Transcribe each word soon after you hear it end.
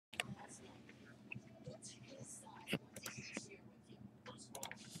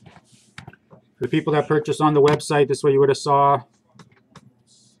The people that purchased on the website, this is what you would have saw.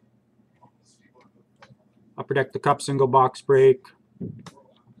 Upper Deck the Cup single box break.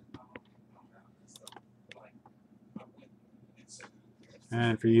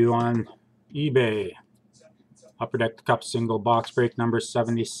 And for you on eBay, Upper Deck the Cup single box break number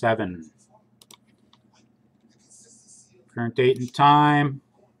 77. Current date and time,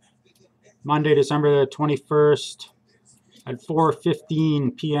 Monday, December the 21st at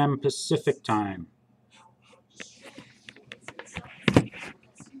 4:15 p.m. Pacific time.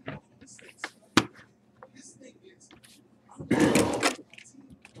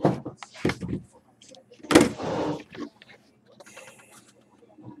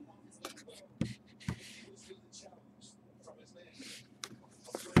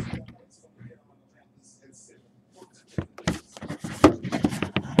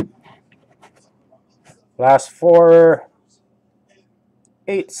 Last four,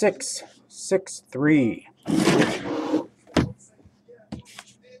 8663.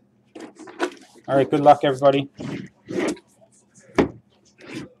 All right, good luck, everybody.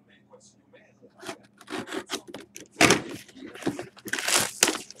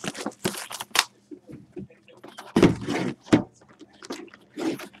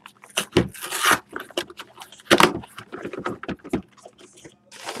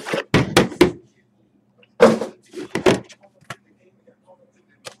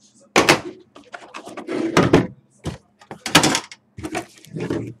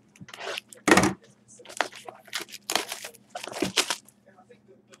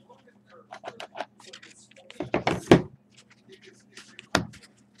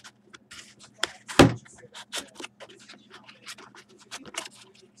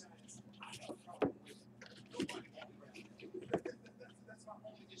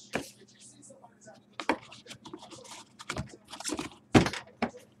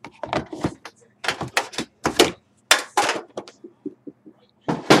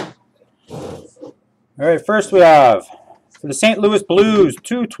 All right, first we have for the St. Louis Blues,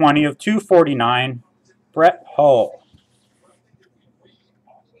 220 of 249, Brett Hull.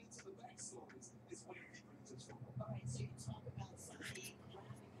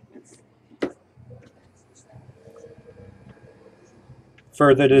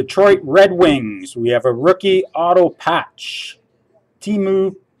 For the Detroit Red Wings, we have a rookie auto patch,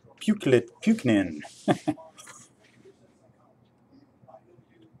 Teemu Puknin.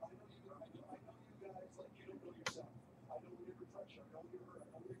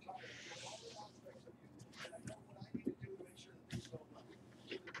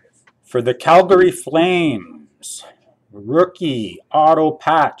 For the Calgary Flames, rookie auto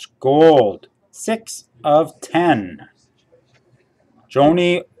patch gold, 6 of 10,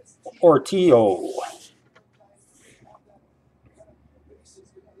 Joni Ortio.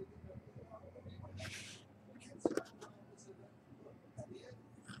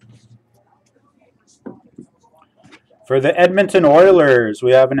 For the Edmonton Oilers,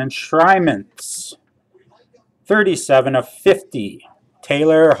 we have an enshrinement, 37 of 50,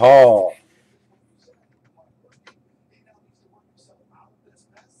 Taylor Hall.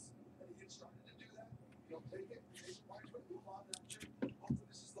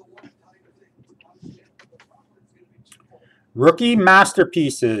 Rookie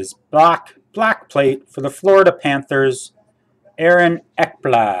masterpieces, black plate for the Florida Panthers, Aaron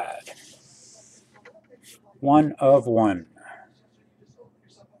Ekblad. 1 of 1.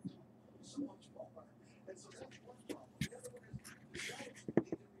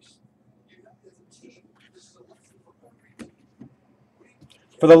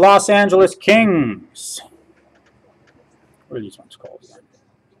 For the Los Angeles Kings, what are these ones called?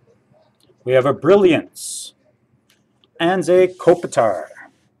 We have a Brilliance, Anze Kopitar.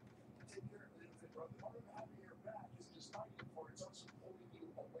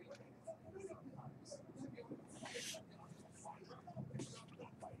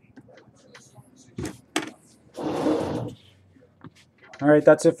 All right,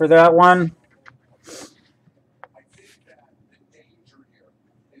 that's it for that one.